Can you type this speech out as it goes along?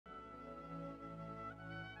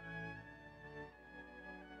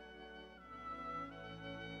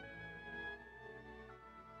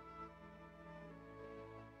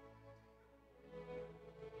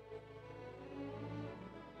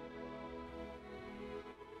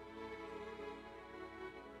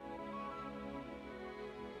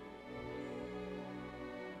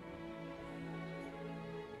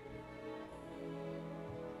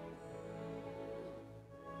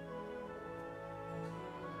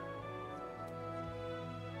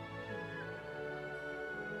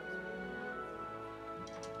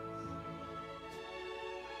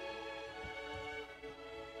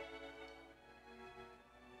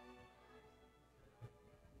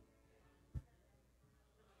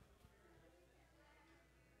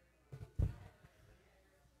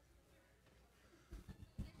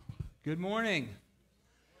Good morning.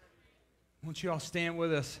 Won't you all stand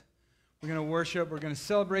with us? We're going to worship. We're going to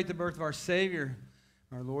celebrate the birth of our Savior,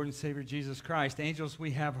 our Lord and Savior Jesus Christ. Angels we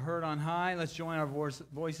have heard on high. Let's join our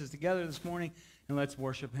voices together this morning and let's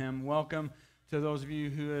worship Him. Welcome to those of you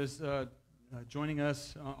who is joining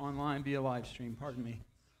us online via live stream. Pardon me.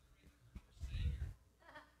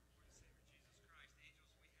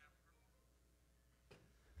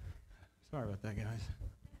 Sorry about that, guys.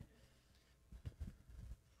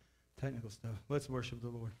 Technical stuff. Let's worship the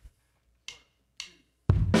Lord.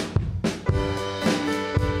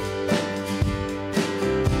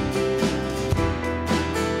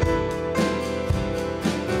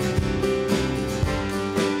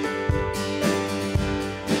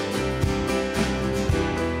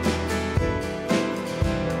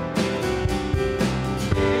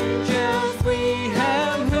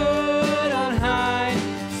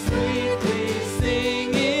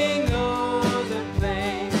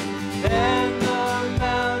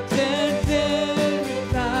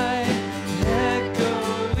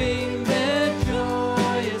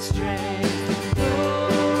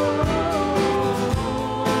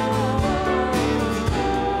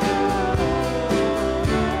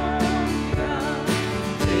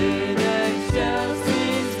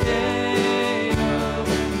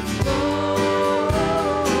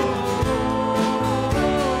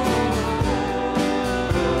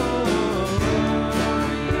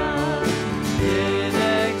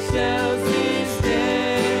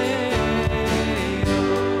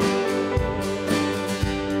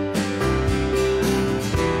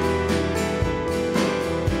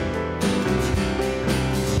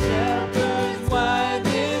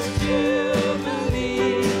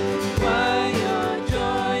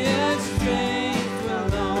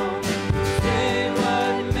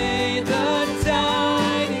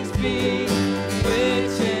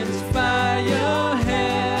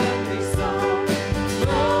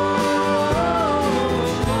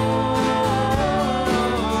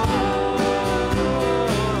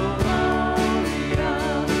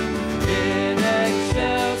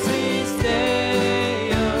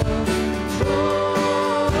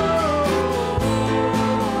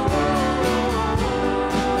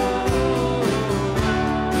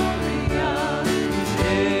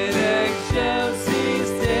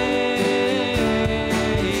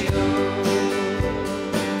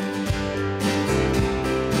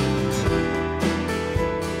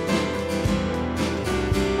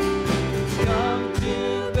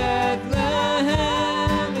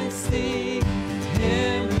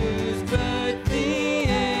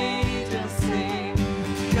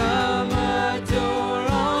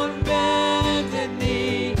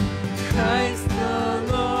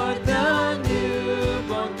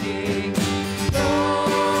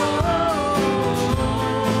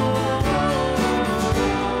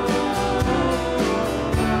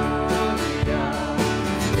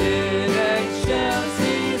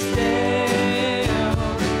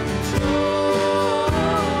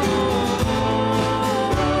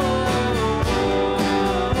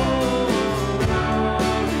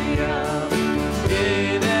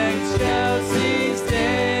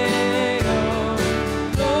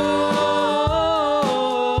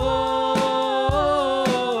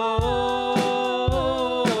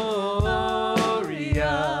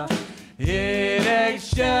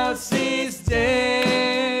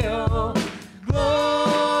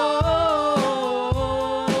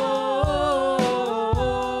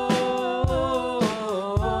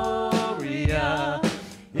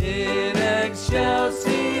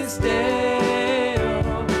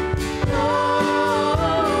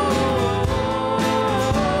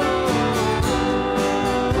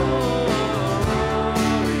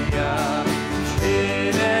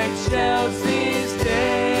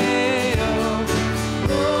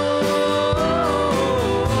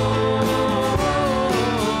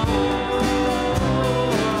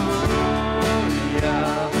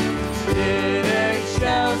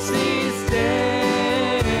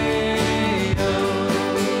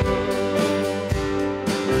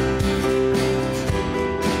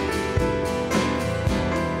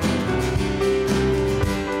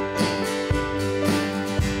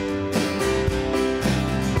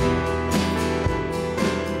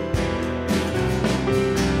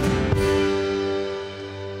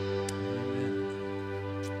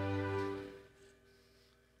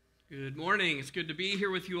 It's good to be here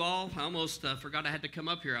with you all. I almost forgot I had to come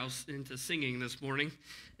up here. I was into singing this morning.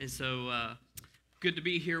 And so good to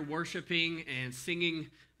be here worshiping and singing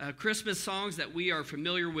Christmas songs that we are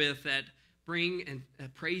familiar with that bring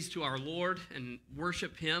and praise to our Lord and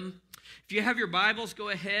worship Him. If you have your Bibles, go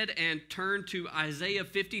ahead and turn to Isaiah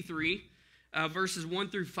 53. verses 1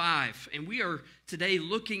 through 5. And we are today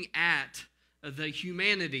looking at the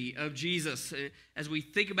humanity of Jesus. As we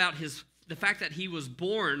think about the fact that he was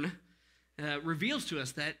born, reveals to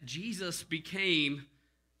us that Jesus became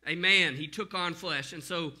a man. He took on flesh. And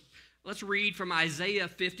so let's read from Isaiah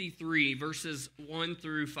 53, verses 1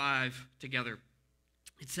 through 5 together.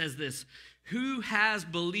 It says this: "Who has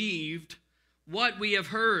believed what we have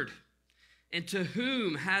heard? And to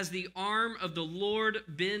whom has the arm of the Lord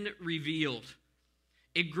been revealed?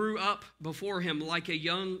 It grew up before him like a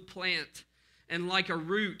young plant and like a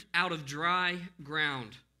root out of dry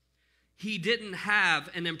ground. He didn't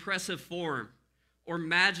have an impressive form or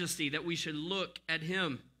majesty that we should look at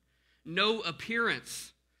him, no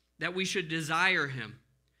appearance that we should desire him.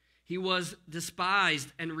 He was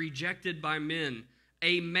despised and rejected by men,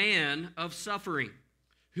 a man of suffering,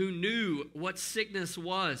 who knew what sickness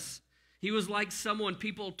was. He was like someone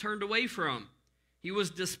people turned away from. He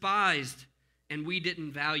was despised, and we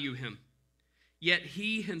didn't value him. Yet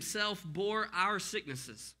he himself bore our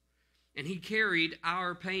sicknesses, and he carried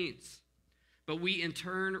our pains. But we in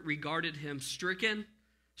turn regarded him stricken,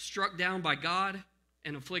 struck down by God,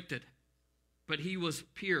 and afflicted. But he was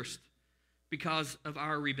pierced because of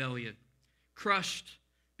our rebellion, crushed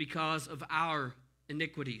because of our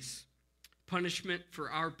iniquities. Punishment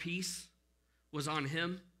for our peace was on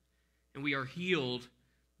him, and we are healed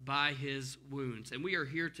by his wounds." And we are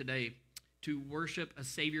here today to worship a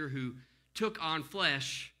Savior who took on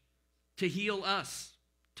flesh to heal us,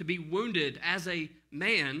 to be wounded as a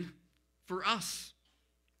man for us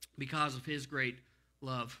because of his great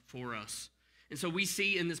love for us. And so we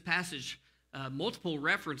see in this passage multiple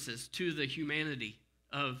references to the humanity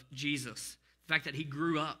of Jesus. The fact that he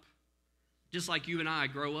grew up, just like you and I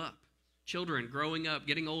grow up. Children growing up,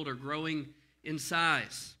 getting older, growing in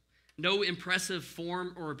size. No impressive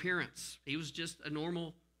form or appearance. He was just a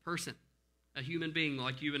normal person, a human being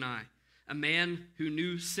like you and I. A man who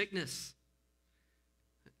knew sickness.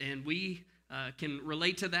 And we can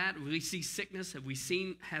relate to that. We see sickness.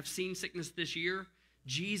 Have seen sickness this year?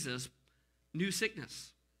 Jesus knew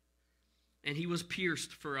sickness. And he was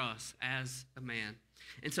pierced for us as a man.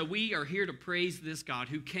 And so we are here to praise this God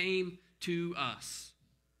who came to us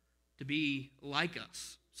to be like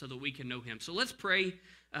us so that we can know him. So let's pray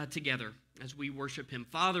together as we worship him.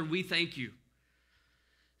 Father, we thank you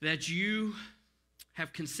that you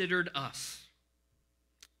have considered us.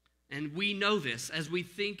 And we know this as we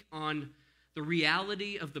think on the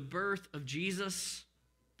reality of the birth of Jesus,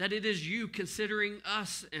 that it is you considering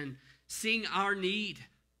us and seeing our need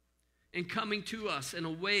and coming to us in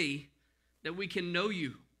a way that we can know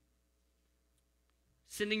you.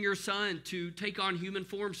 Sending your son to take on human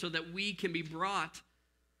form so that we can be brought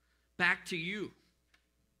back to you.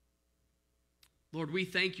 Lord, we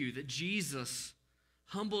thank you that Jesus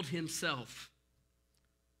humbled himself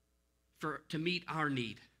to meet our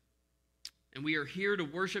need. And we are here to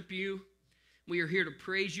worship you. We are here to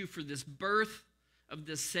praise you for this birth of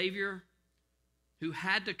this Savior who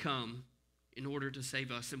had to come in order to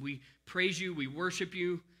save us. And we praise you, we worship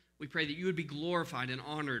you. We pray that you would be glorified and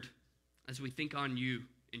honored as we think on you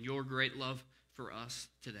and your great love for us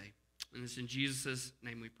today. And it's in Jesus'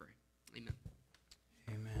 name we pray. Amen.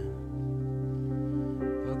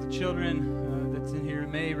 Amen. Well, the children that's in here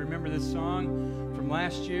may remember this song from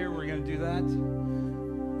last year. We're going to do that.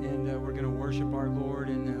 And we're going to worship our Lord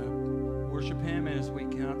and worship him as we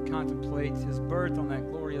contemplate his birth on that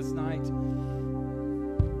glorious night.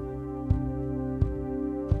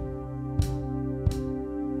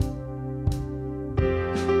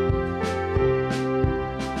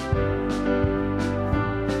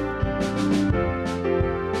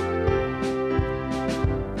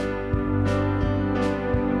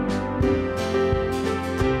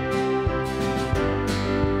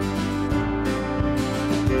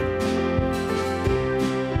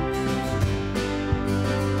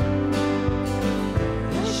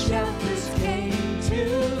 The shepherds came.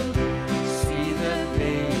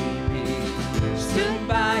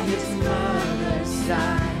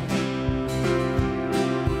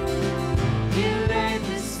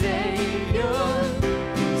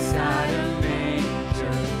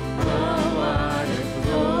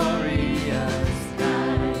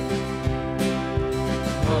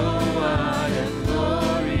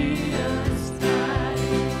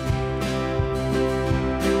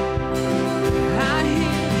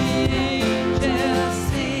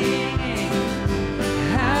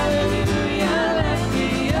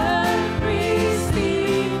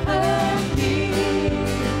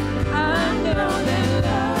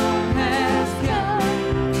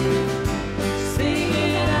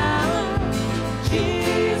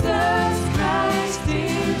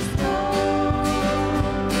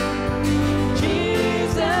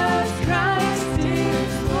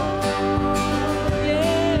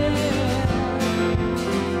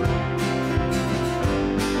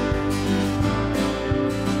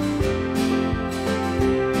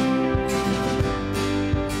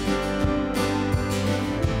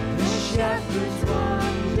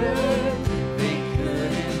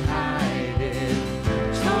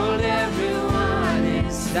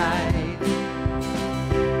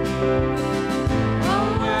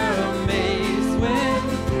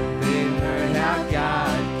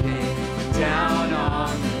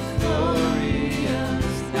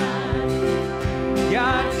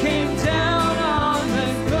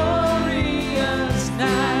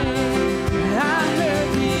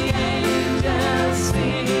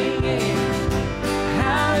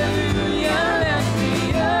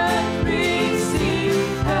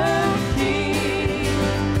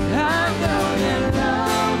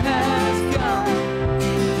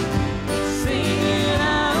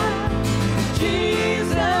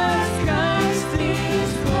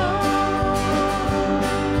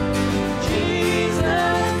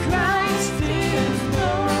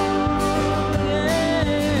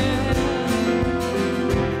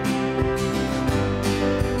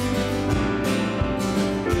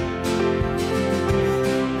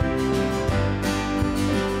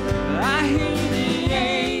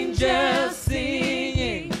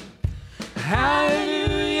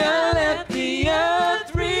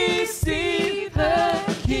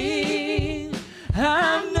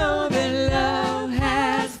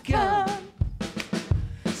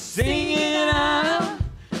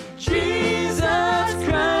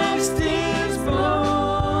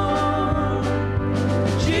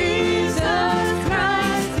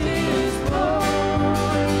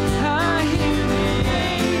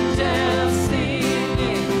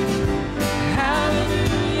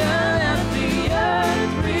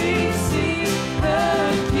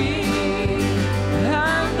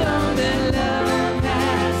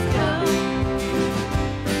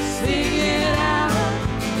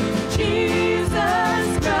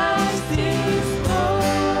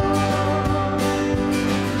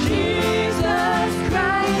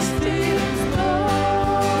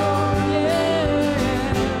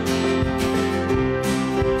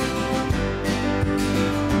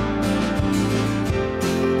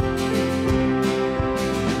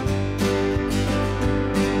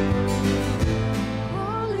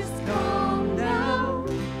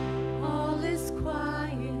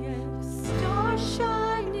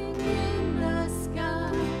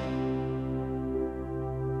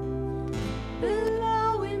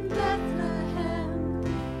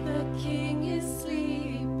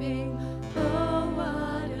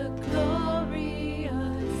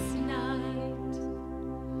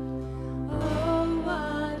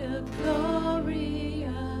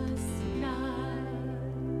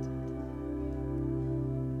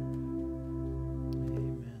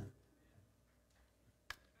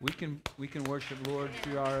 We can worship, Lord,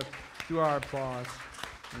 through our applause.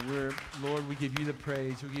 And Lord, we give you the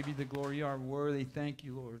praise. We give you the glory. You are worthy. Thank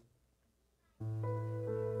you, Lord.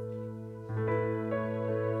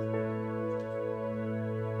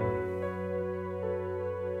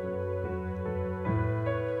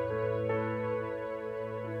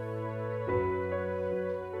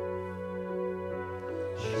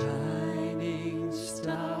 Shining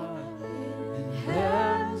star in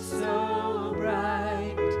heaven so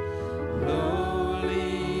bright,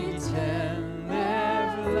 lowly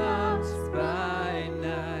tender lost by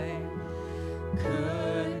night.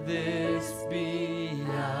 Could this be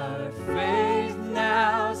our faith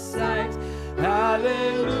now sight? Hallelujah,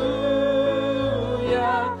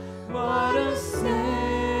 what a Savior.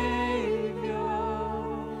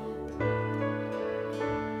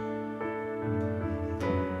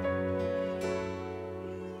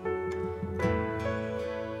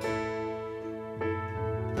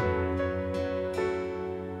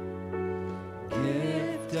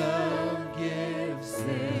 Gift of gifts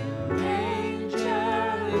in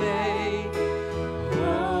manger laid,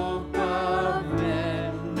 hope of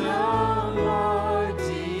men no more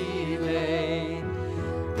delayed.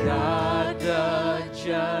 God the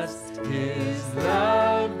just His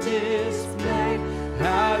love displayed.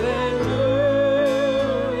 Hallelujah,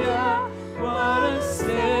 what a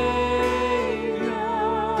Savior.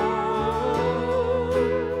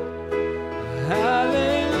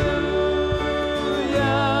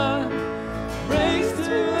 Hallelujah, praise to the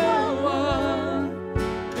one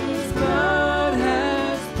whose blood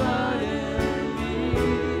has pardoned me.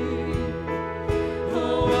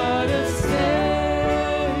 Oh, what a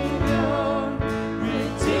Savior,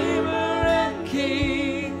 Redeemer and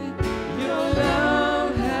King. Your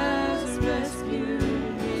love has rescued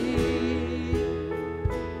me.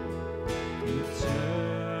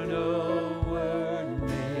 Eternal Word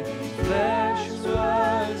made flesh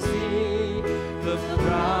was He, the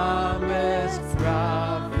promised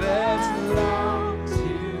prophets long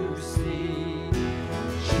to see.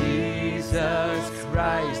 Jesus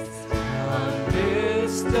Christ, a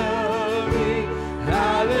mystery.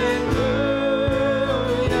 Hallelujah,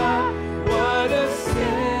 what a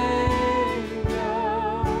Savior.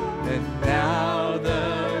 And now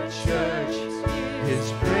the church His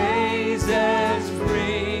praises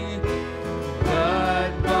bring,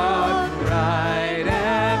 blood-bought bride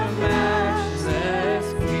and matchless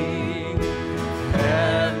King.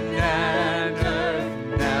 Heaven and earth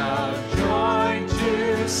now join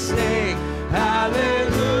to sing. Hallelujah,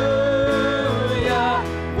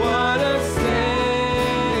 what a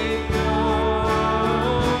Savior.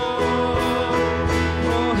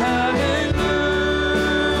 Oh, hallelujah,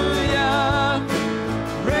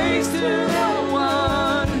 praise to the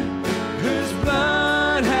one whose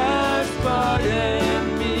blood has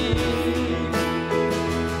pardoned me.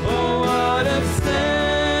 Oh, what a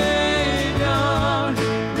Savior,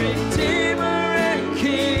 Redeemer and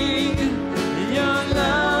King. Your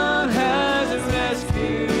love has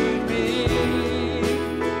rescued me.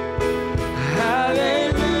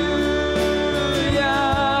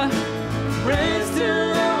 Hallelujah, praise to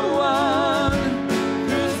the one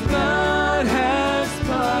whose blood has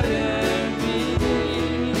pardoned me.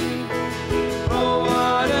 Oh,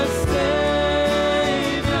 what a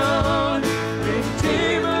Savior,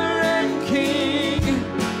 Redeemer and King.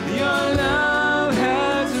 Your love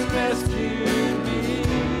has rescued me.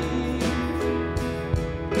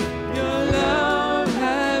 Your love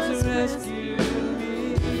has rescued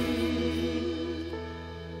me.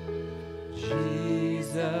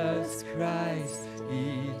 Jesus Christ,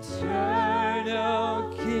 eternal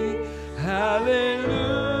King.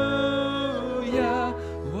 Hallelujah,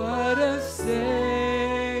 what a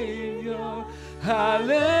Savior.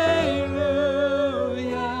 Hallelujah,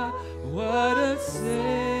 what a Savior.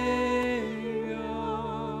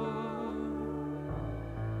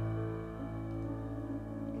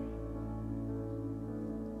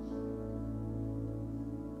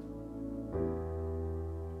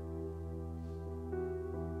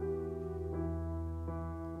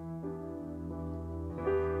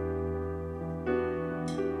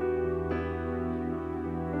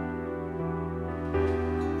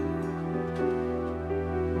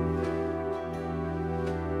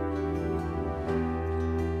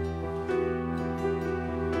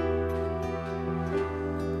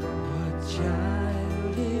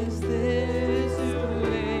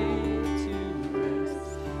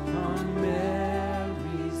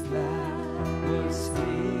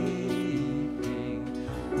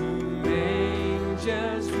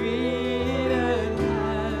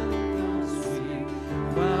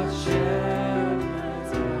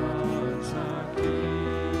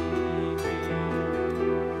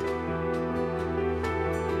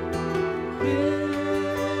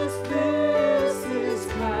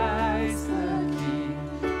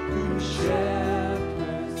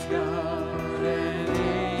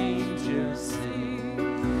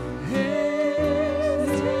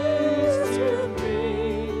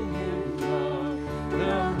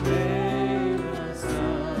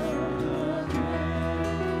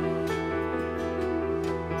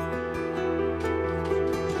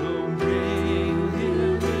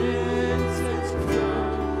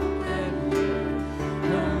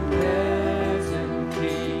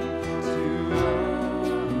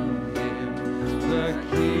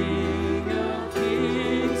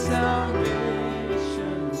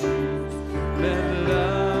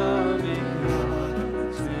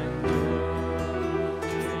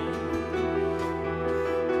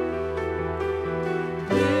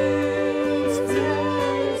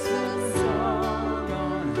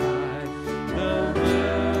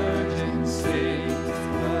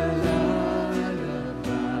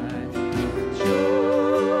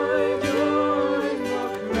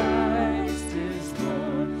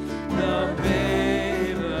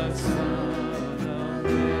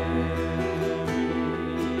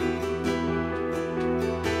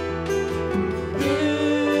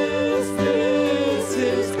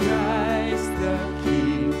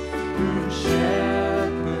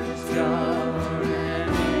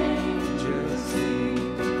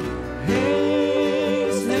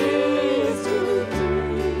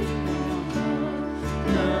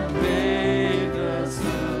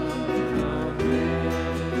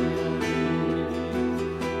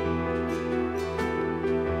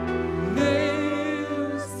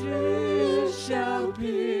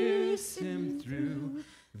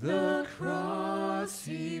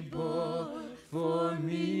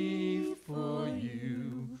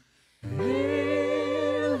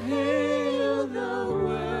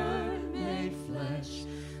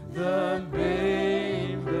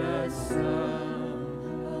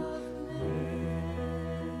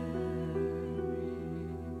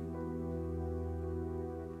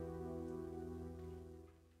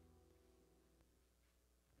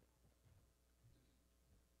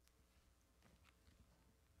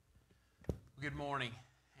 Good morning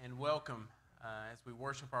and welcome as we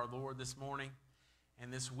worship our Lord this morning.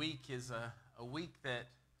 And this week is a week that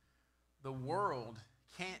the world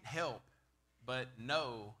can't help but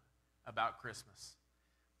know about Christmas.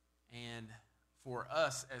 And for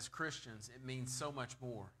us as Christians, it means so much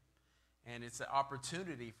more. And it's an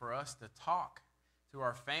opportunity for us to talk to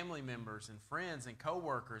our family members and friends and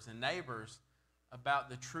coworkers and neighbors about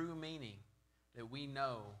the true meaning that we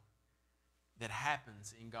know that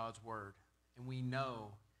happens in God's Word. And we know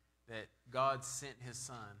that God sent His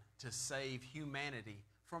Son to save humanity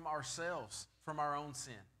from ourselves, from our own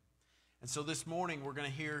sin. And so this morning we're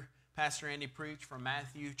going to hear Pastor Andy preach from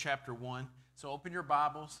Matthew chapter 1. So open your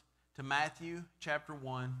Bibles to Matthew chapter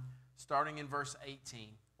 1, starting in verse 18,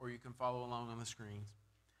 or you can follow along on the screens.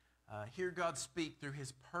 Hear God speak through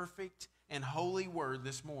His perfect and holy Word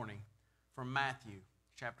this morning from Matthew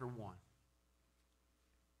chapter 1.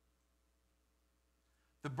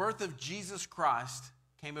 The birth of Jesus Christ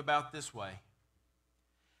came about this way.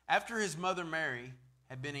 After his mother Mary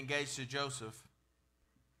had been engaged to Joseph,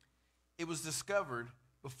 it was discovered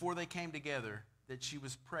before they came together that she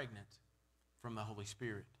was pregnant from the Holy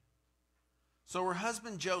Spirit. So her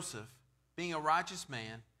husband Joseph, being a righteous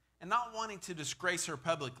man and not wanting to disgrace her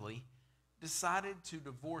publicly, decided to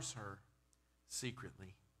divorce her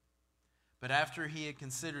secretly. But after he had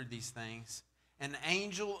considered these things, an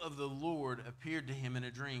angel of the Lord appeared to him in a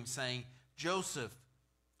dream, saying, Joseph,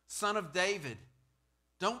 son of David,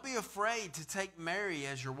 don't be afraid to take Mary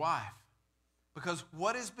as your wife, because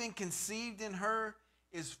what has been conceived in her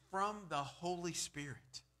is from the Holy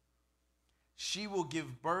Spirit. She will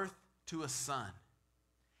give birth to a son,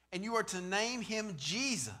 and you are to name him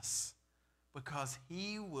Jesus, because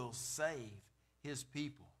he will save his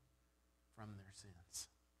people from their sins.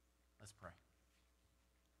 Let's pray.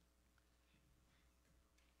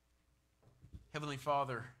 Heavenly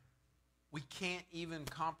Father, we can't even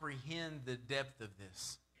comprehend the depth of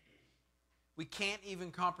this. We can't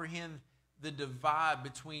even comprehend the divide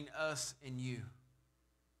between us and you.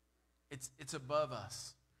 It's above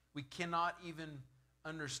us. We cannot even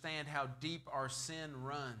understand how deep our sin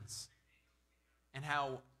runs and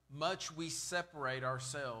how much we separate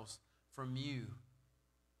ourselves from you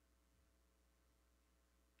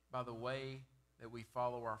by the way that we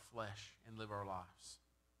follow our flesh and live our lives.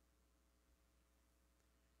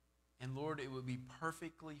 And Lord, it would be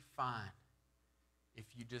perfectly fine if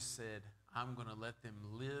you just said, I'm going to let them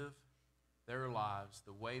live their lives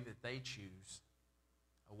the way that they choose,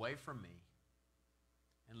 away from me,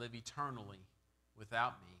 and live eternally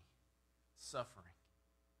without me, suffering.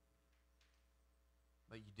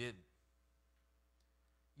 But you didn't.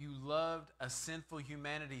 You loved a sinful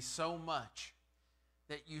humanity so much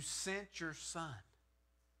that you sent your Son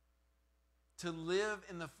to live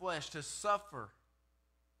in the flesh, to suffer,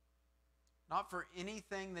 not for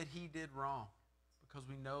anything that he did wrong, because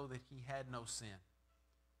we know that he had no sin,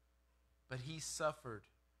 but he suffered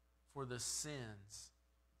for the sins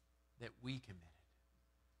that we committed,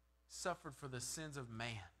 suffered for the sins of man.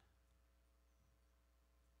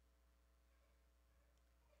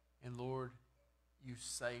 And Lord, you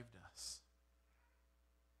saved us.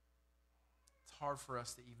 It's hard for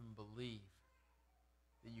us to even believe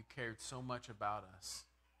that you cared so much about us,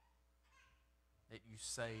 that you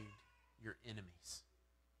saved your enemies.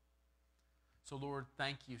 So Lord,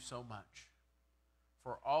 thank you so much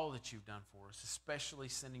for all that you've done for us, especially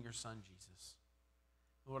sending your Son Jesus.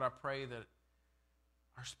 Lord, I pray that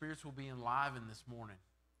our spirits will be enlivened this morning,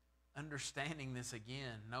 understanding this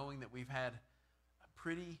again, knowing that we've had a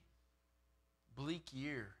pretty bleak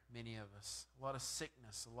year, many of us, a lot of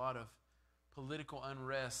sickness, a lot of political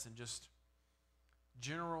unrest, and just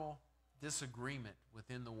general disagreement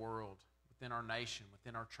within the world, within our nation,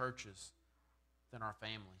 within our churches, within our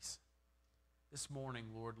families. This morning,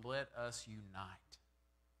 Lord, let us unite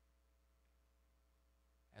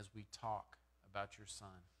as we talk about your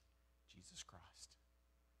Son, Jesus Christ.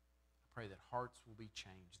 I pray that hearts will be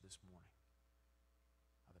changed this morning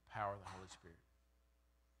by the power of the Holy Spirit.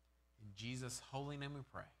 In Jesus' holy name we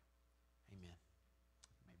pray. Amen.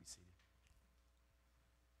 You may be seated.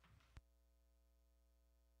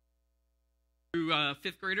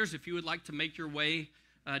 Fifth graders, if you would like to make your way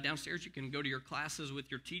downstairs, you can go to your classes with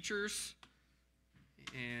your teachers,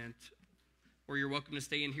 or you're welcome to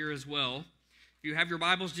stay in here as well. If you have your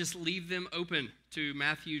Bibles, just leave them open to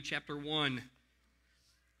Matthew chapter 1.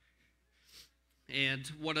 And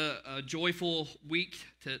what a joyful week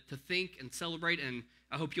to think and celebrate, and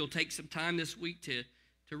I hope you'll take some time this week to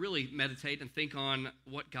really meditate and think on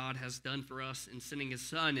what God has done for us in sending His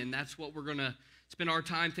Son, and that's what we're going to spend our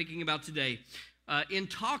time thinking about today. In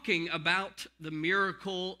talking about the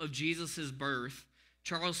miracle of Jesus' birth,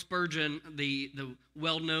 Charles Spurgeon, the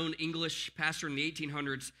well-known English pastor in the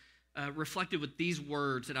 1800s, reflected with these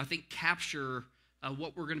words that I think capture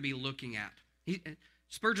what we're going to be looking at.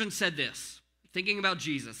 Spurgeon said this, thinking about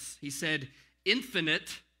Jesus. He said,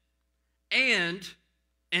 infinite and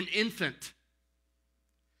an infant,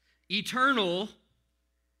 eternal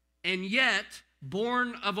and yet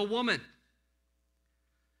born of a woman,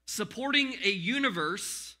 supporting a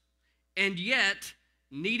universe and yet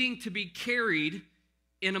needing to be carried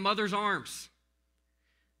in a mother's arms,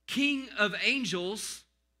 King of angels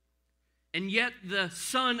and yet the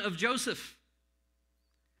son of Joseph,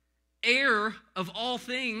 heir of all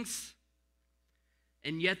things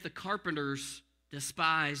and yet the carpenter's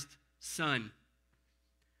despised son.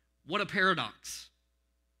 What a paradox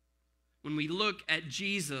when we look at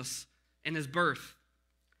Jesus and his birth.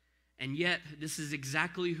 And yet, this is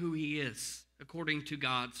exactly who he is, according to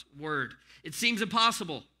God's word. It seems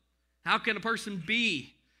impossible. How can a person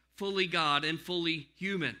be fully God and fully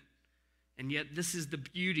human? And yet, this is the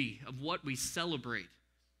beauty of what we celebrate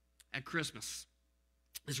at Christmas.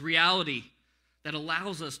 This reality that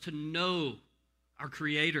allows us to know our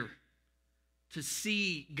Creator, to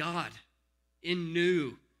see God in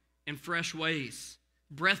new and fresh ways,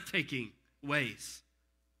 breathtaking ways.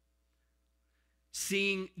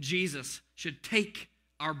 Seeing Jesus should take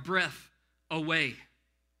our breath away.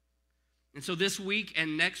 And so this week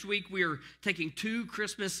and next week, we are taking 2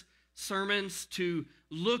 Christmas sermons to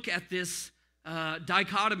look at this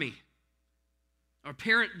dichotomy, or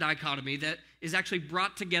parent dichotomy, that is actually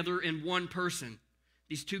brought together in one person.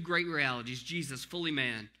 These 2 great realities, Jesus, fully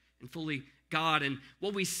man and fully God. And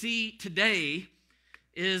what we see today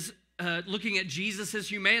is looking at Jesus'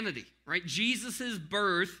 humanity, right? Jesus'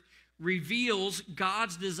 birth reveals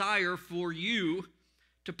God's desire for you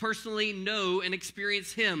to personally know and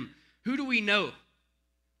experience him. Who do we know?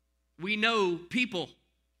 We know people,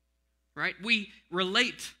 right? We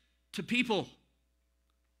relate to people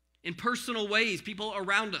in personal ways, people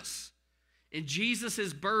around us. And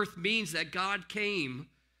Jesus' birth means that God came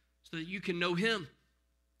so that you can know him.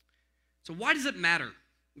 So why does it matter?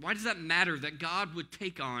 Why does that matter that God would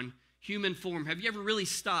take on human form? Have you ever really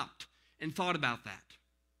stopped and thought about that?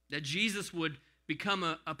 That Jesus would become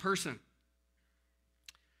a person.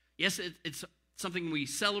 Yes, it's something we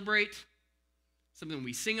celebrate, something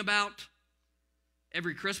we sing about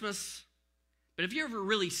every Christmas. But have you ever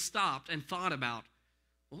really stopped and thought about,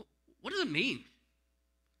 well, what does it mean?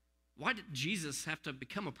 Why did Jesus have to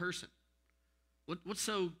become a person? What's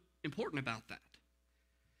so important about that?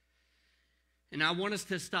 And I want us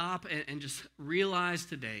to stop and just realize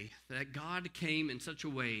today that God came in such a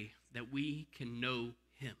way that we can know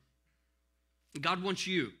him. God wants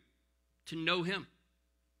you to know him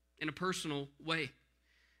in a personal way.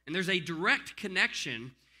 And there's a direct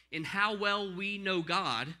connection in how well we know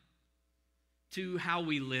God to how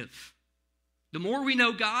we live. The more we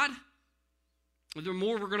know God, the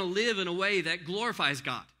more we're going to live in a way that glorifies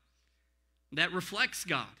God, that reflects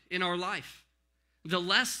God in our life. The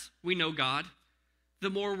less we know God, the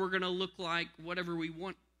more we're going to look like whatever we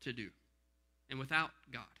want to do and without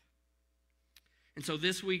God. And so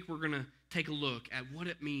this week we're going to take a look at what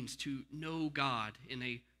it means to know God in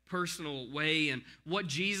a personal way and what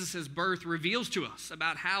Jesus' birth reveals to us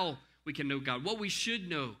about how we can know God, what we should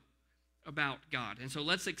know about God. And so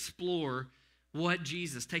let's explore what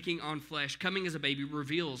Jesus, taking on flesh, coming as a baby,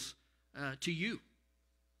 reveals to you,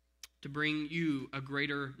 to bring you a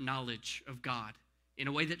greater knowledge of God in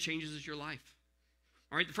a way that changes your life.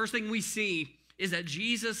 All right, the first thing we see is that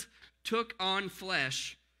Jesus took on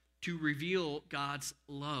flesh to reveal God's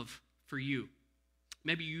love for you.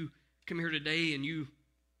 Maybe you come here today and you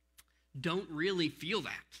don't really feel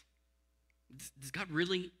that. Does God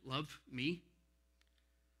really love me?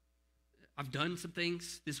 I've done some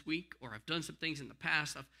things this week, or I've done some things in the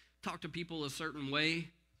past. I've talked to people a certain way,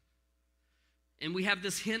 and we have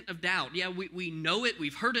this hint of doubt. Yeah, we know it.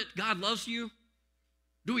 We've heard it. God loves you.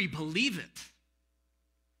 Do we believe it?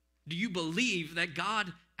 Do you believe that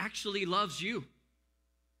God actually loves you?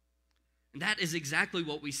 And that is exactly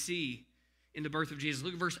what we see in the birth of Jesus.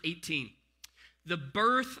 Look at verse 18. The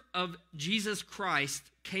birth of Jesus Christ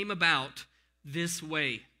came about this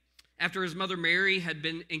way. After his mother Mary had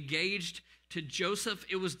been engaged to Joseph,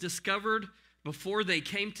 it was discovered before they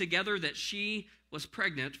came together that she was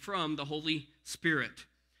pregnant from the Holy Spirit.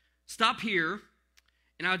 Stop here,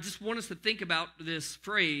 and I just want us to think about this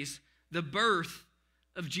phrase, the birth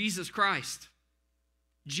of Jesus Christ.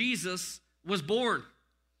 Jesus was born,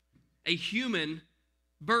 a human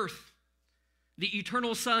birth. The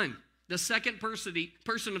eternal Son, the second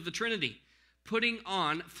person of the Trinity, putting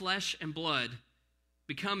on flesh and blood,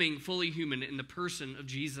 becoming fully human in the person of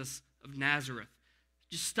Jesus of Nazareth.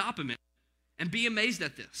 Just stop a minute and be amazed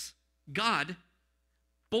at this. God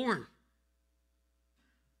born.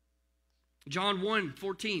 John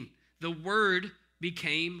 1:14, the Word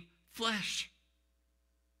became flesh.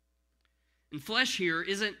 And flesh here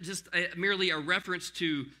isn't just merely a reference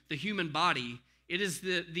to the human body. It is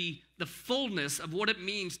the fullness of what it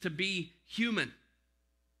means to be human.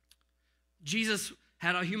 Jesus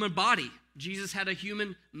had a human body. Jesus had a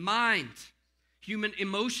human mind, human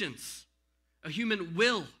emotions, a human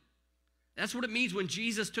will. That's what it means when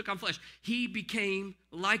Jesus took on flesh. He became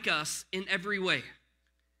like us in every way.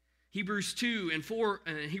 Hebrews 2 and 4,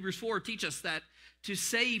 Hebrews 4 teach us that to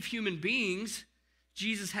save human beings,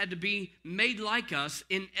 Jesus had to be made like us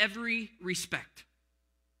in every respect.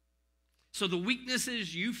 So the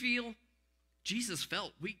weaknesses you feel, Jesus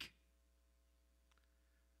felt weak.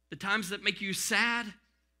 The times that make you sad,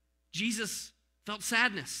 Jesus felt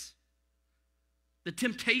sadness. The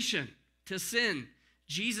temptation to sin,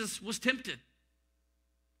 Jesus was tempted,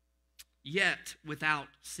 yet without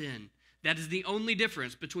sin. That is the only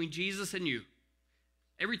difference between Jesus and you.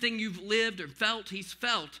 Everything you've lived or felt, he's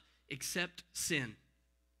felt, except sin.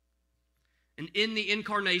 And in the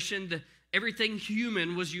incarnation, everything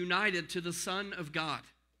human was united to the Son of God.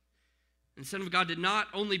 And the Son of God did not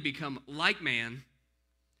only become like man,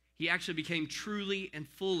 he actually became truly and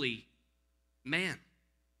fully man.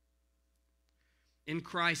 In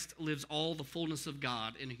Christ lives all the fullness of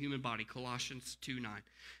God in a human body, Colossians 2:9.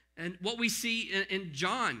 And what we see in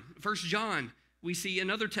John, 1 John, we see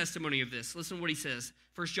another testimony of this. Listen to what he says,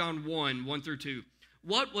 1 John 1:1-2.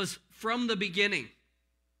 What was from the beginning,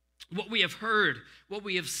 what we have heard, what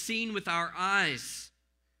we have seen with our eyes,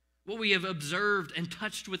 what we have observed and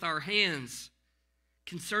touched with our hands,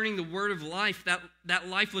 concerning the word of life, that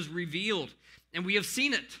life was revealed, and we have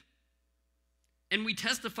seen it. And we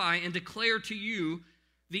testify and declare to you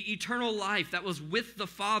the eternal life that was with the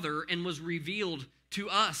Father and was revealed to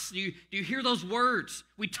us. Do you hear those words?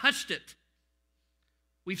 We touched it.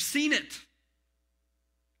 We've seen it.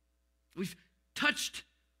 We've touched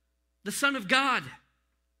the Son of God.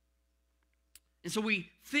 And so we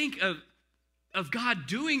think of God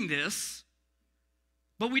doing this,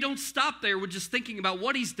 but we don't stop there with just thinking about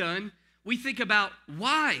what he's done. We think about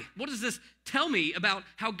why. What does this tell me about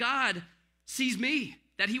how God sees me?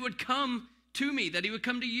 That he would come to me, that he would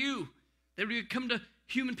come to you, that he would come to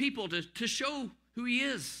human people to show who he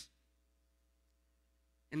is.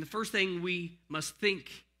 And the first thing we must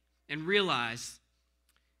think and realize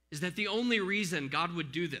is that the only reason God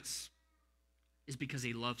would do this is because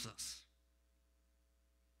he loves us.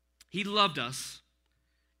 He loved us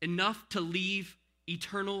enough to leave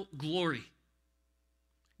eternal glory.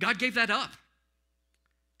 God gave that up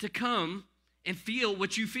to come and feel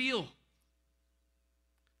what you feel,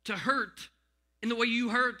 to hurt in the way you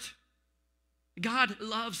hurt. God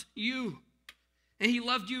loves you, and he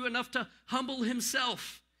loved you enough to humble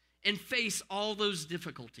himself and face all those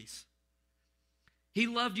difficulties. He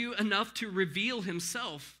loved you enough to reveal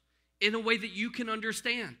himself in a way that you can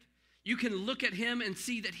understand. You can look at him and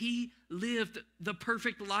see that he lived the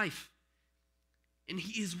perfect life. And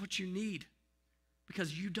he is what you need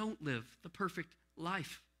because you don't live the perfect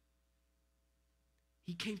life.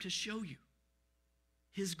 He came to show you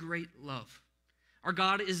his great love. Our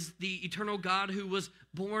God is the eternal God who was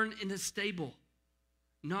born in a stable,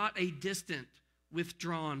 not a distant,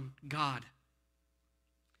 withdrawn God.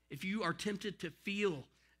 If you are tempted to feel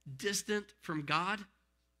distant from God,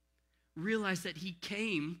 realize that he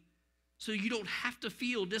came so you don't have to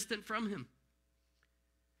feel distant from him.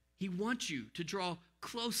 He wants you to draw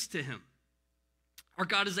close to him. Our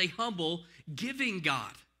God is a humble, giving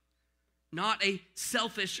God, not a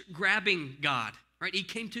selfish, grabbing God. Right? He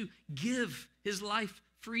came to give his life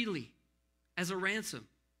freely as a ransom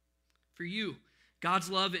for you.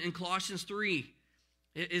 God's love in Colossians 3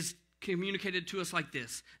 is communicated to us like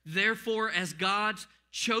this. Therefore, as God's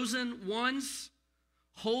chosen ones,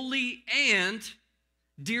 holy and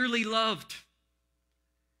dearly loved.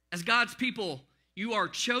 As God's people, you are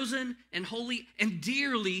chosen and holy and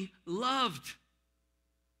dearly loved.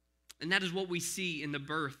 And that is what we see in the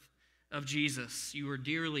birth of Jesus. You are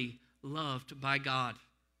dearly loved by God.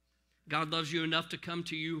 God loves you enough to come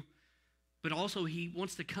to you, but also he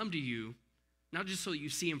wants to come to you, not just so you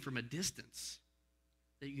see him from a distance,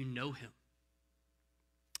 that you know him.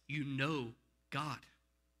 You know God.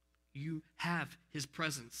 You have his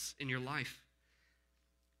presence in your life.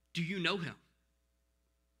 Do you know him?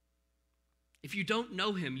 If you don't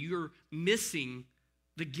know him, you're missing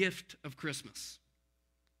the gift of Christmas,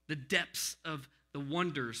 the depths of the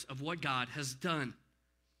wonders of what God has done.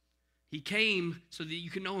 He came so that you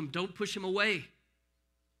can know him. Don't push him away.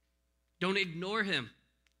 Don't ignore him.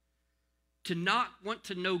 To not want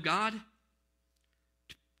to know God,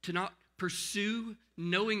 to not pursue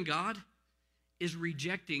knowing God, is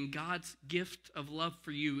rejecting God's gift of love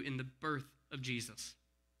for you in the birth of Jesus.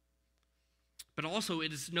 But also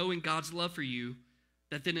it is knowing God's love for you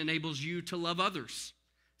that then enables you to love others.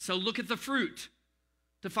 So look at the fruit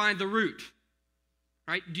to find the root.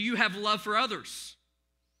 Right? Do you have love for others?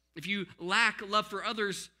 If you lack love for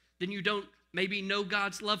others, then you don't maybe know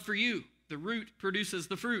God's love for you. The root produces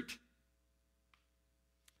the fruit.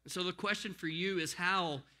 And so the question for you is,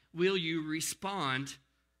 how will you respond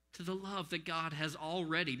to the love that God has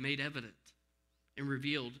already made evident and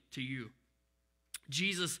revealed to you?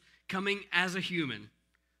 Jesus coming as a human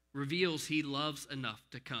reveals he loves enough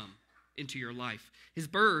to come into your life. His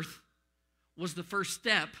birth was the first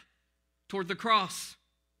step toward the cross,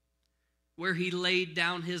 where he laid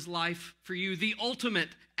down his life for you, the ultimate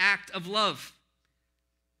act of love.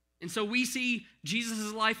 And so we see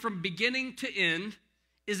Jesus' life from beginning to end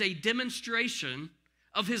is a demonstration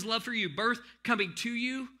of his love for you. Birth coming to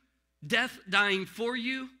you, death dying for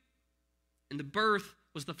you, and the birth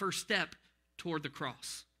was the first step toward the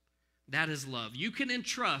cross. That is love. You can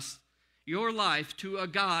entrust your life to a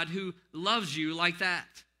God who loves you like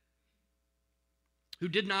that, who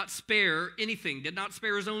did not spare anything, did not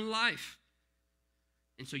spare his own life.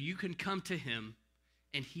 And so you can come to him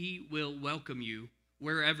and he will welcome you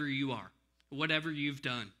wherever you are, whatever you've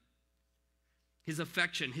done. His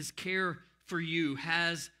affection, his care for you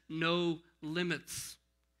has no limits.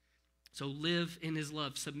 So live in his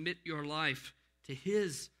love. Submit your life to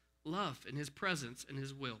his love and his presence and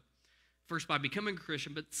his will. First, by becoming a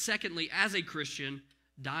Christian, but secondly, as a Christian,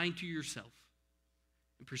 dying to yourself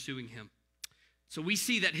and pursuing him. So we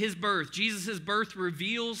see that his birth, Jesus' birth,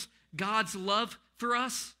 reveals God's love for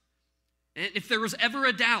us. And if there was ever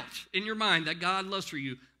a doubt in your mind that God loves for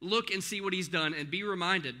you, look and see what he's done and be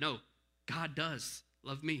reminded, no, God does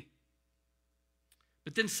love me.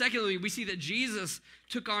 But then secondly, we see that Jesus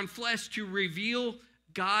took on flesh to reveal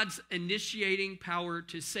God's initiating power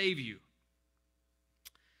to save you.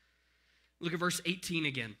 Look at verse 18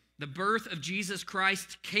 again. The birth of Jesus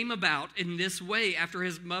Christ came about in this way. After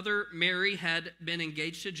his mother Mary had been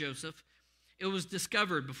engaged to Joseph, it was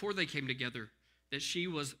discovered before they came together that she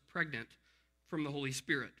was pregnant from the Holy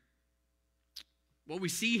Spirit. What we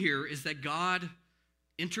see here is that God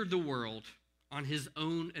entered the world on his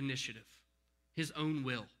own initiative, his own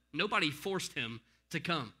will. Nobody forced him to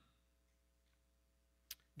come.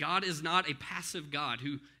 God is not a passive God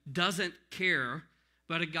who doesn't care,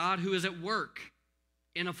 but a God who is at work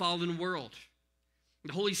in a fallen world.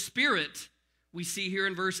 The Holy Spirit, we see here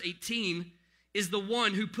in verse 18, is the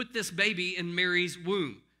one who put this baby in Mary's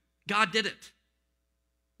womb. God did it.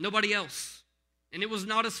 Nobody else. And it was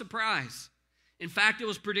not a surprise. In fact, it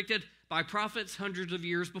was predicted by prophets hundreds of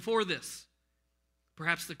years before this.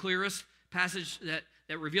 Perhaps the clearest passage that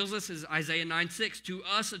reveals this is Isaiah 9:6. To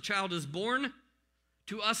us a child is born,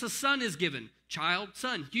 to us a son is given. Child,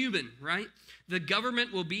 son, human, right? The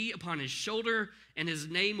government will be upon his shoulder, and his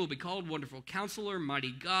name will be called Wonderful Counselor,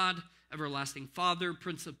 Mighty God, Everlasting Father,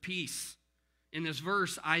 Prince of Peace. In this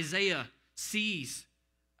verse, Isaiah sees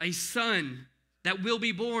a son that will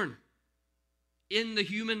be born in the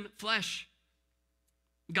human flesh.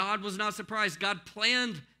 God was not surprised. God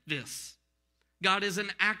planned this. God is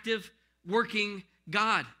an active, working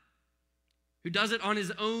God who does it on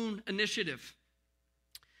his own initiative.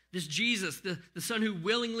 This Jesus, the Son who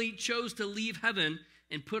willingly chose to leave heaven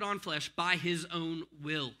and put on flesh by his own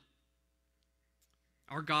will.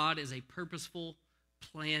 Our God is a purposeful,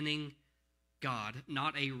 planning God,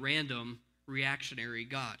 not a random, reactionary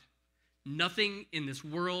God. Nothing in this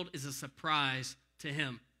world is a surprise to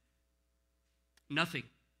him. Nothing.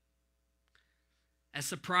 As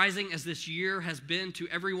surprising as this year has been to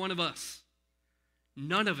every one of us,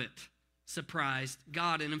 none of it surprised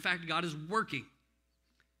God. And in fact, God is working,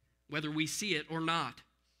 whether we see it or not.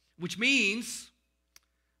 Which means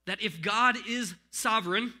that if God is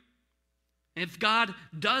sovereign, if God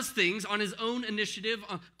does things on his own initiative,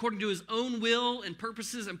 according to his own will and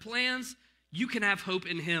purposes and plans, you can have hope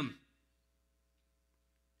in him.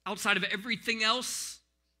 Outside of everything else,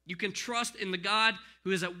 you can trust in the God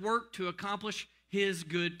who is at work to accomplish his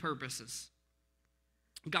good purposes.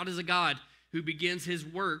 God is a God who begins his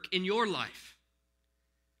work in your life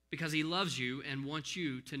because he loves you and wants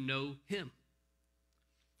you to know him.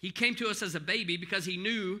 He came to us as a baby because he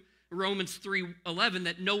knew, Romans 3:11,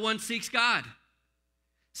 that no one seeks God.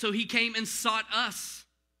 So he came and sought us.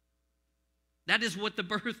 That is what the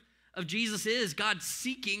birth of Jesus is God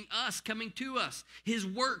seeking us, coming to us, his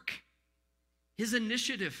work, his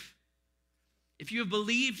initiative. If you have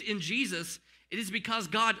believed in Jesus, it is because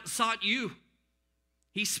God sought you.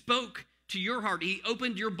 He spoke to your heart. He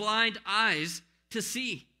opened your blind eyes to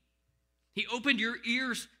see. He opened your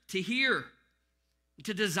ears to hear,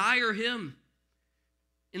 to desire him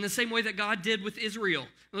in the same way that God did with Israel.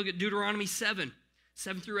 Look at Deuteronomy 7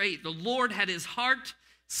 through 8. The Lord had his heart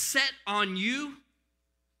set on you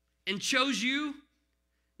and chose you,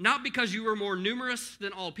 not because you were more numerous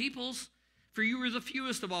than all peoples, for you were the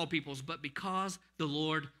fewest of all peoples, but because the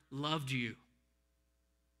Lord loved you.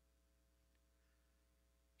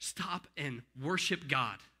 Stop and worship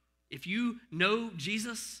God. If you know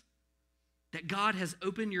Jesus, that God has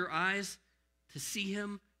opened your eyes to see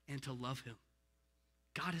him and to love him.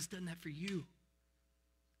 God has done that for you.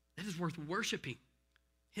 That is worth worshiping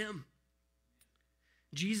him.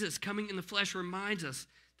 Jesus coming in the flesh reminds us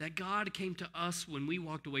that God came to us when we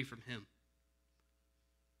walked away from him.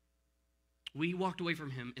 We walked away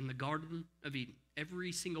from him in the Garden of Eden,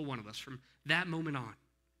 every single one of us, from that moment on.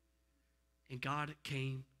 And God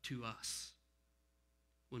came to us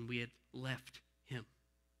when we had left him.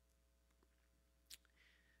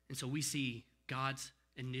 And so we see God's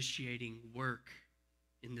initiating work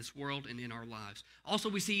in this world and in our lives. Also,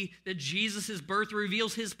 we see that Jesus' birth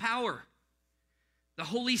reveals his power. The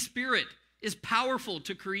Holy Spirit is powerful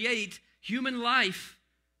to create human life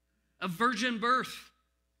of virgin birth.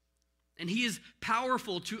 And he is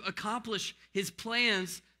powerful to accomplish his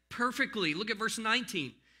plans perfectly. Look at verse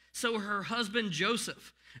 19. So her husband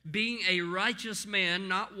Joseph, being a righteous man,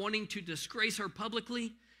 not wanting to disgrace her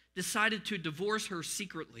publicly, decided to divorce her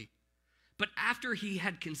secretly. But after he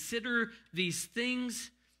had considered these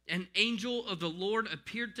things, an angel of the Lord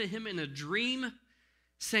appeared to him in a dream,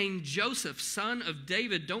 saying, Joseph, son of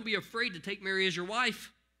David, don't be afraid to take Mary as your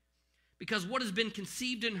wife, because what has been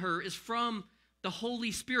conceived in her is from the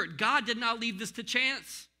Holy Spirit. God did not leave this to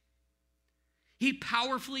chance. He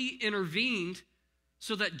powerfully intervened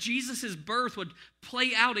so that Jesus' birth would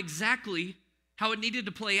play out exactly how it needed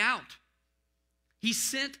to play out. He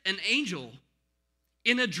sent an angel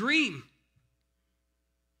in a dream.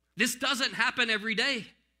 This doesn't happen every day.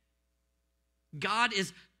 God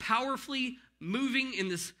is powerfully moving in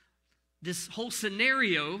this whole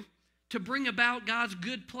scenario to bring about God's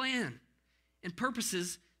good plan and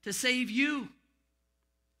purposes to save you.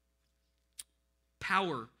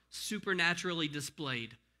 Power supernaturally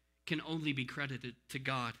displayed can only be credited to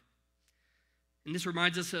God. And this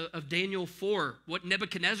reminds us of Daniel 4, what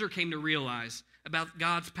Nebuchadnezzar came to realize about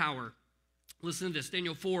God's power. Listen to this,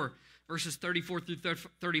 Daniel 4, verses 34 through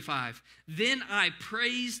 35. Then I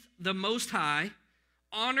praised the Most High,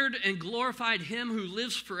 honored and glorified him who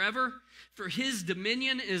lives forever, for his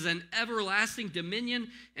dominion is an everlasting dominion,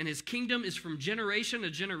 and his kingdom is from generation to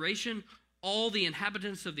generation. All the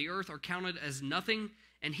inhabitants of the earth are counted as nothing,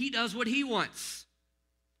 and he does what he wants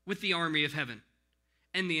with the army of heaven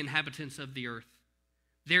and the inhabitants of the earth.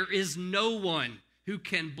 There is no one who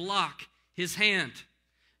can block his hand.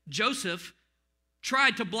 Joseph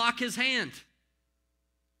tried to block his hand,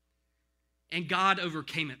 and God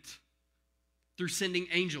overcame it through sending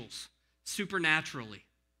angels supernaturally.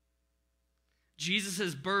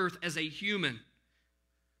 Jesus' birth as a human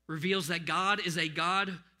reveals that God is a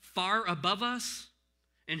God far above us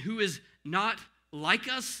and who is not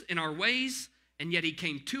like us in our ways, and yet he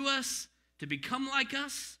came to us to become like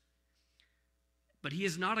us. But he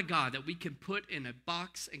is not a God that we can put in a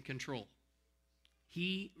box and control.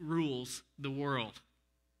 He rules the world.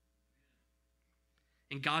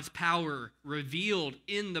 And God's power revealed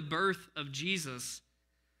in the birth of Jesus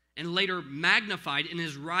and later magnified in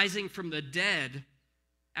his rising from the dead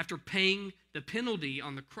after paying the penalty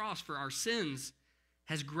on the cross for our sins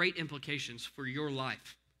has great implications for your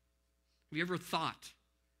life. Have you ever thought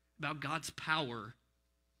about God's power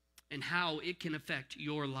and how it can affect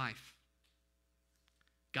your life?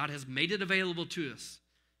 God has made it available to us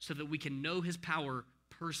so that we can know his power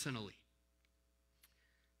personally.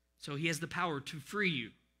 So he has the power to free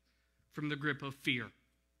you from the grip of fear,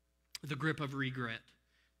 the grip of regret,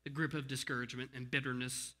 the grip of discouragement and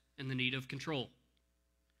bitterness, and the need of control.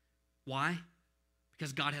 Why?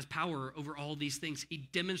 Because God has power over all these things. He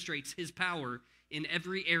demonstrates his power in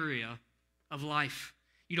every area of life.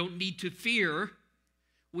 You don't need to fear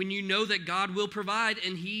when you know that God will provide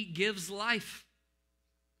and he gives life.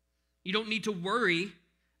 You don't need to worry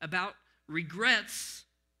about regrets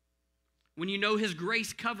when you know his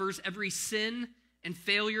grace covers every sin and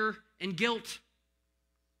failure and guilt.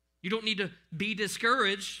 You don't need to be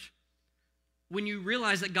discouraged when you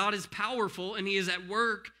realize that God is powerful and he is at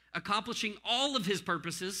work accomplishing all of his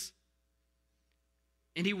purposes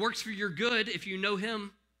And he works for your good if you know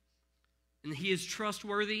him, and he is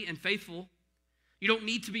trustworthy and faithful. You don't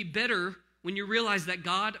need to be bitter when you realize that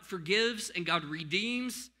God forgives and God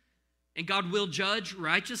redeems and God will judge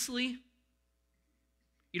righteously.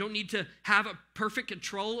 You don't need to have a perfect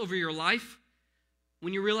control over your life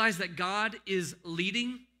when you realize that God is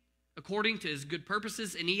leading according to his good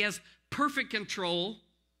purposes and he has perfect control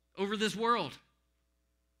over this world.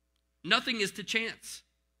 Nothing is to chance.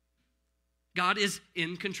 God is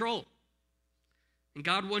in control. And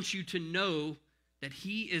God wants you to know that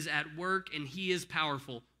he is at work and he is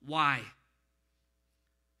powerful. Why?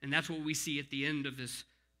 And that's what we see at the end of this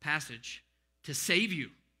passage. To save you.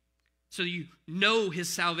 So you know his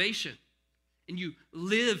salvation. And you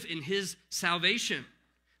live in his salvation.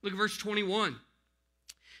 Look at verse 21.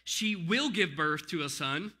 She will give birth to a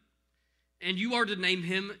son, and you are to name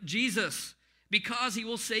him Jesus, because he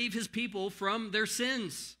will save his people from their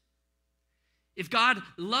sins. If God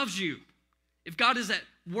loves you, if God is at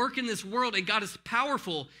work in this world and God is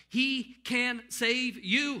powerful, he can save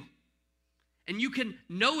you. And you can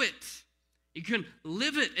know it. You can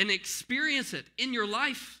live it and experience it in your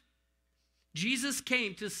life. Jesus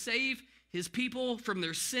came to save his people from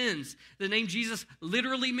their sins. The name Jesus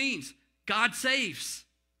literally means God saves.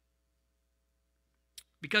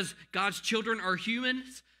 Because God's children are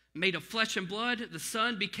humans, made of flesh and blood, the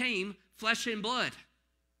Son became flesh and blood.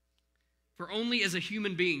 For only as a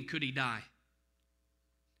human being could he die.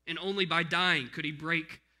 And only by dying could he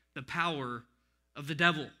break the power of the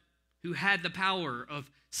devil, who had the power of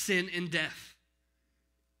sin and death.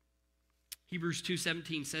 Hebrews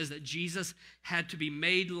 2:17 says that Jesus had to be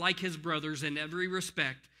made like his brothers in every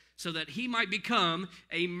respect so that he might become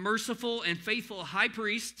a merciful and faithful high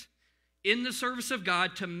priest in the service of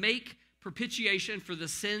God to make propitiation for the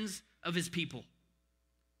sins of his people.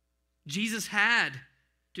 Jesus had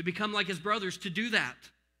to become like his brothers to do that.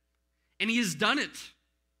 And he has done it.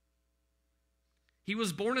 He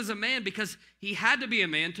was born as a man because he had to be a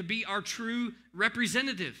man to be our true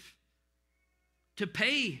representative, to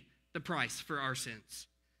pay the price for our sins.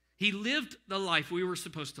 He lived the life we were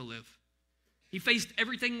supposed to live. He faced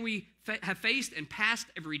everything we have faced and passed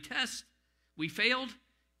every test. We failed,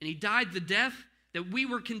 and he died the death that we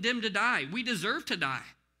were condemned to die. We deserve to die.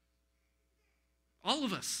 All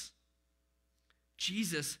of us.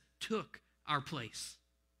 Jesus took our place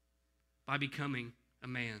by becoming a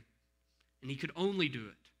man. And he could only do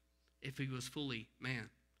it if he was fully man.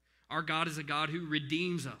 Our God is a God who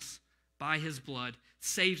redeems us by his blood,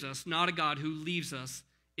 saves us, not a God who leaves us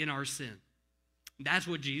in our sin. That's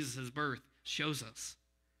what Jesus' birth shows us.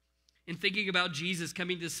 In thinking about Jesus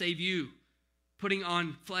coming to save you, putting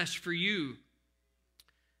on flesh for you,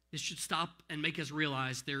 this should stop and make us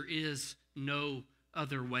realize there is no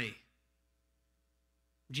other way.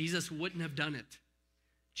 Jesus wouldn't have done it.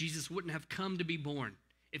 Jesus wouldn't have come to be born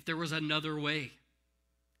if there was another way.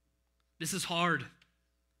 This is hard.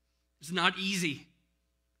 It's not easy.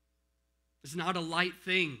 It's not a light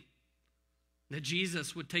thing that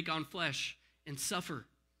Jesus would take on flesh and suffer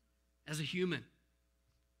as a human,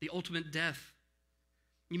 the ultimate death.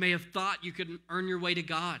 You may have thought you could earn your way to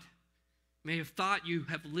God. You may have thought you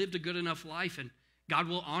have lived a good enough life and God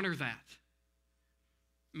will honor that.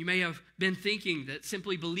 You may have been thinking that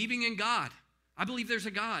simply believing in God, I believe there's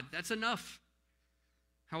a God, that's enough.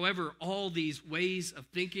 However, all these ways of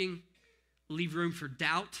thinking leave room for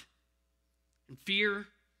doubt and fear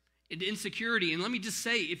and insecurity. And let me just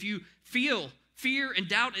say, if you feel fear and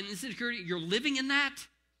doubt and insecurity, you're living in that,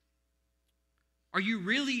 are you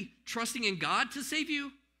really trusting in God to save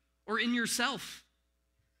you or in yourself?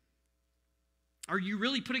 Are you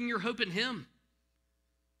really putting your hope in him?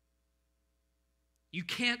 You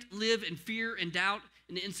can't live in fear and doubt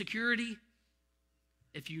and insecurity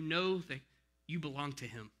if you know that you belong to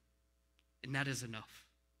him, and that is enough.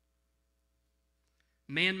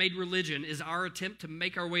 Man-made religion is our attempt to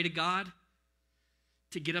make our way to God,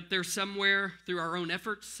 to get up there somewhere through our own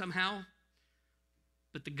efforts somehow.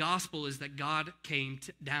 But the gospel is that God came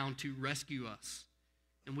down to rescue us,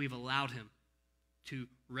 and we've allowed him to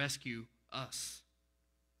rescue us.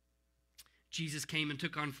 Jesus came and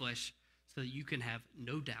took on flesh so that you can have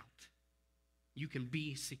no doubt. You can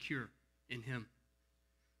be secure in him.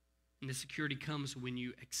 And the security comes when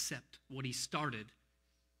you accept what he started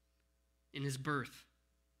in his birth.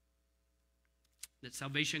 That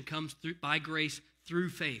salvation comes by grace through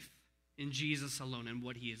faith in Jesus alone and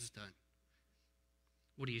what he has done.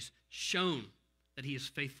 What he has shown that he is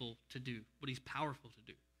faithful to do, what he's powerful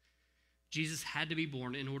to do. Jesus had to be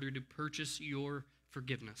born in order to purchase your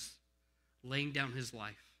forgiveness, laying down his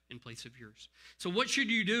life in place of yours. So what should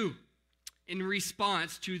you do in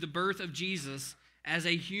response to the birth of Jesus as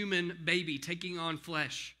a human baby, taking on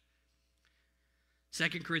flesh. 2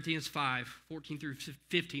 Corinthians 5, 14 through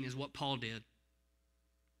 15 is what Paul did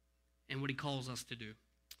and what he calls us to do.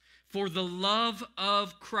 For the love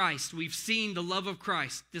of Christ, we've seen the love of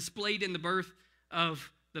Christ displayed in the birth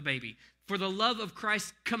of the baby. For the love of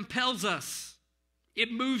Christ compels us.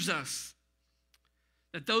 It moves us.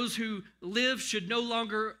 That those who live should no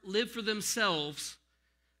longer live for themselves,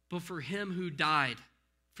 but for him who died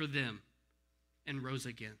for them and rose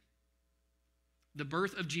again. The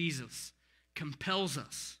birth of Jesus compels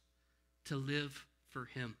us to live for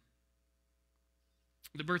him.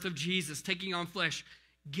 The birth of Jesus, taking on flesh,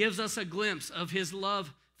 gives us a glimpse of his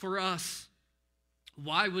love for us.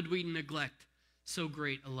 Why would we neglect so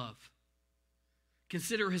great a love?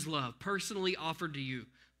 Consider his love personally offered to you,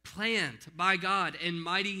 planned by God and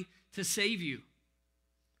mighty to save you.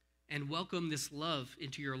 And welcome this love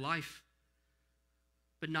into your life,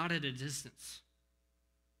 but not at a distance.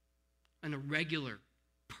 In a regular,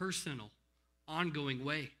 personal, ongoing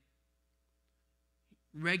way.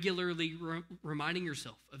 Regularly reminding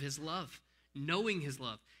yourself of his love, knowing his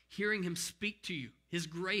love, hearing him speak to you, his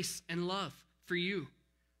grace and love for you.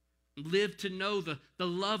 Live to know the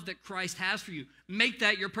love that Christ has for you. Make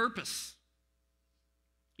that your purpose.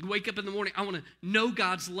 You wake up in the morning, I want to know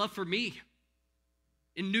God's love for me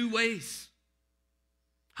in new ways.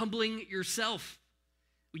 Humbling yourself.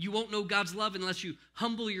 You won't know God's love unless you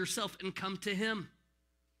humble yourself and come to him.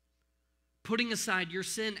 Putting aside your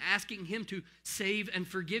sin, asking him to save and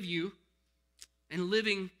forgive you, and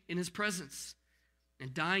living in his presence,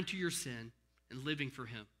 and dying to your sin and living for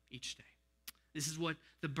him each day. This is what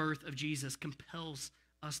the birth of Jesus compels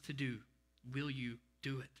us to do. Will you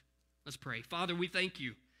do it? Let's pray. Father, we thank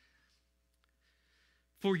you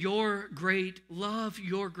for your great love,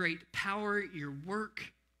 your great power, your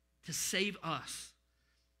work to save us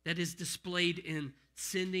that is displayed in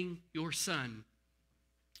sending your Son,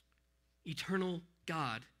 eternal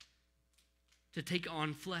God, to take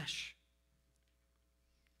on flesh.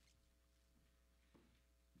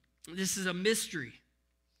 This is a mystery,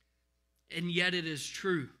 and yet it is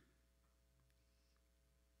true.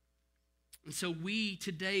 And so we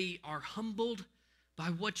today are humbled by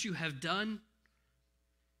what you have done,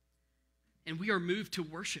 and we are moved to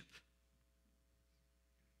worship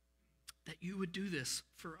that you would do this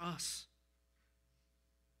for us.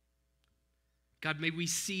 God, may we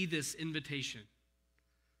see this invitation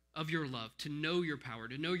of your love, to know your power,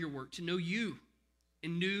 to know your work, to know you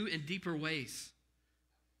in new and deeper ways.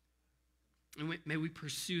 And may we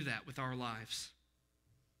pursue that with our lives.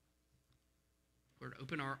 Lord,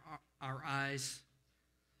 open our eyes,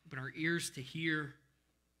 open our ears to hear,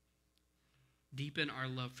 deepen our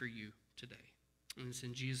love for you today. And it's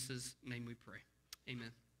in Jesus' name we pray.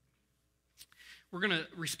 Amen. We're going to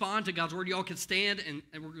respond to God's word. You all can stand and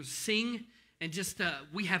we're going to sing. And just,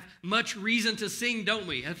 we have much reason to sing, don't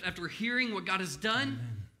we? After hearing what God has done,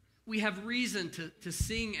 we have reason to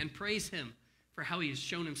sing and praise him for how he has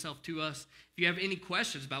shown himself to us. If you have any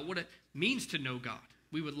questions about what it means to know God,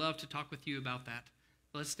 we would love to talk with you about that.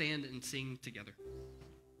 Let's stand and sing together.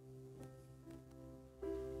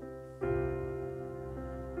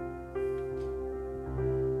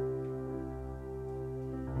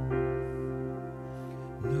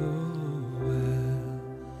 Noel.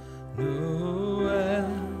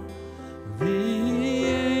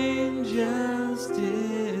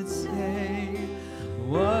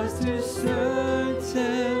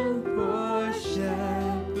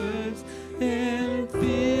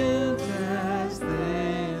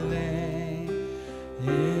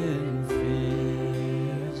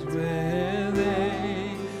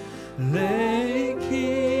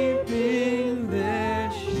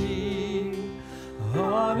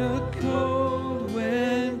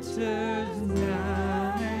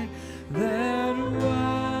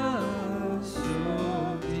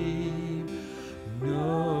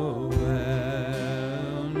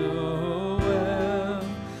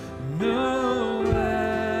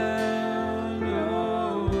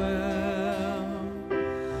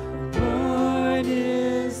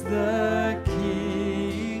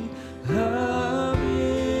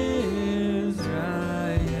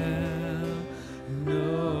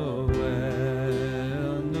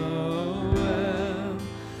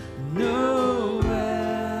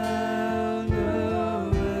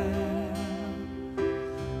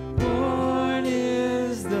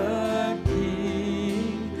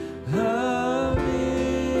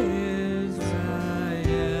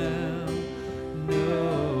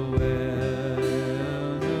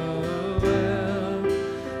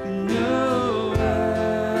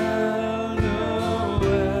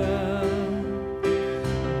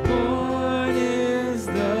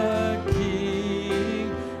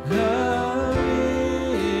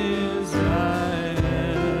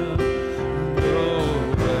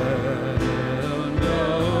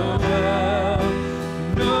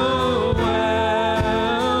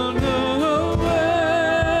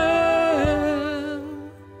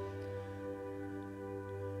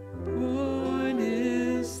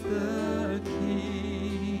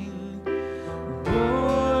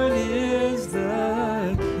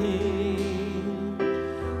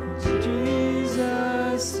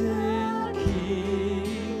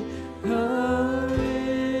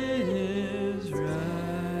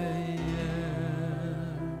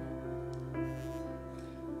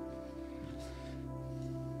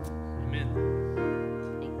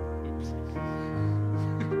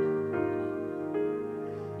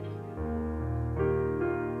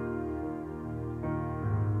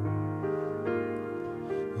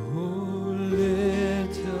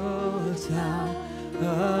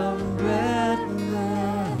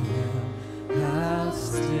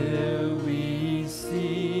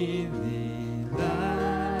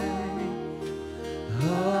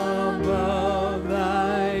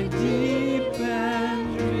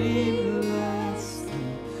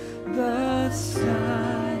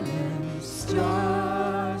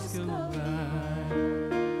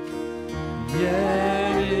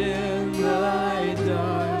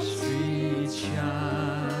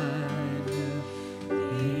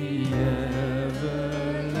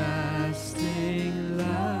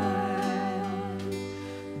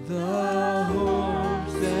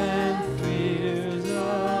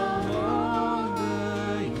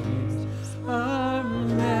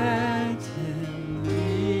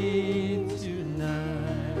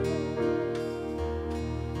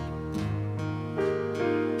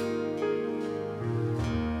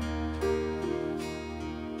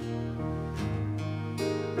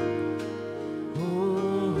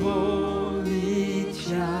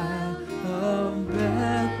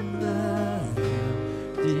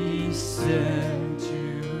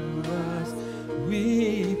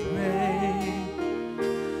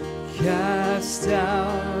 cast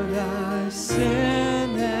out our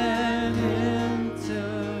sin and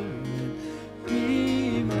enter in.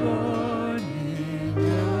 Be born in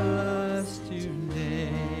us today.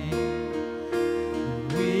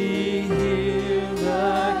 We hear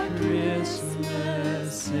the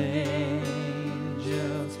Christmas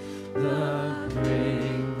angels, the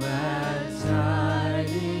great glad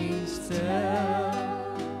tidings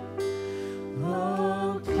tell.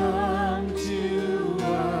 Oh, come to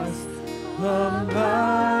us,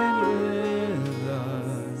 abide with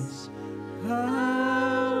us,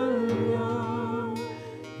 our Lord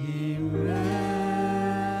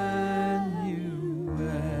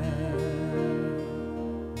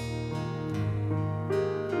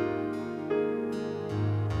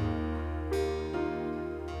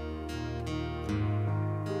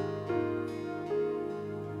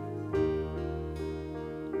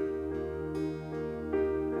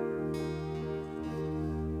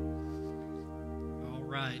All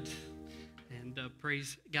right. And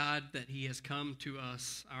praise God that he has come to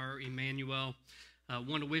us, our Emmanuel.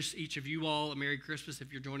 Want to wish each of you all a Merry Christmas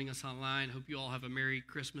if you're joining us online. Hope you all have a Merry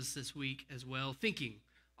Christmas this week as well, thinking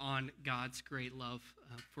on God's great love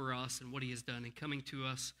for us and what he has done in coming to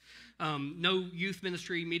us. No youth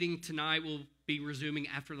ministry meeting tonight. Will be resuming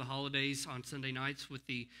after the holidays on Sunday nights with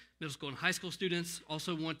the middle school and high school students.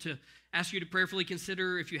 Also want to ask you to prayerfully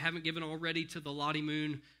consider, if you haven't given already, to the Lottie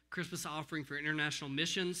Moon Christmas offering for international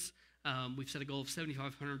missions. We've set a goal of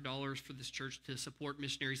 $7,500 for this church to support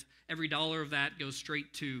missionaries. Every dollar of that goes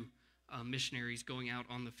straight to missionaries going out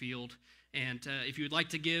on the field. And if you would like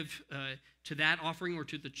to give to that offering or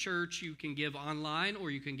to the church, you can give online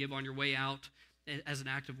or you can give on your way out as an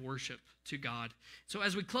act of worship to God. So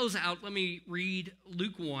as we close out, let me read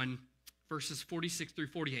Luke 1, verses 46 through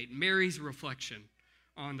 48, Mary's reflection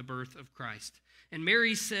on the birth of Christ. And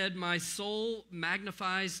Mary said, "My soul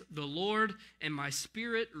magnifies the Lord, and my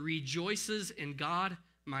spirit rejoices in God,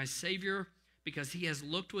 my Savior, because he has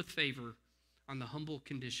looked with favor on the humble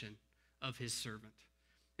condition of his servant."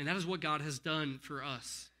 And that is what God has done for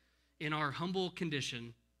us. In our humble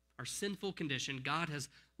condition, our sinful condition, God has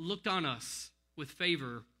looked on us with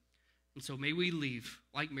favor. And so may we leave,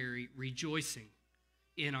 like Mary, rejoicing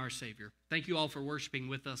in our Savior. Thank you all for worshiping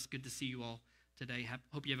with us. Good to see you all today.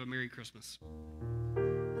 Hope you have a Merry Christmas.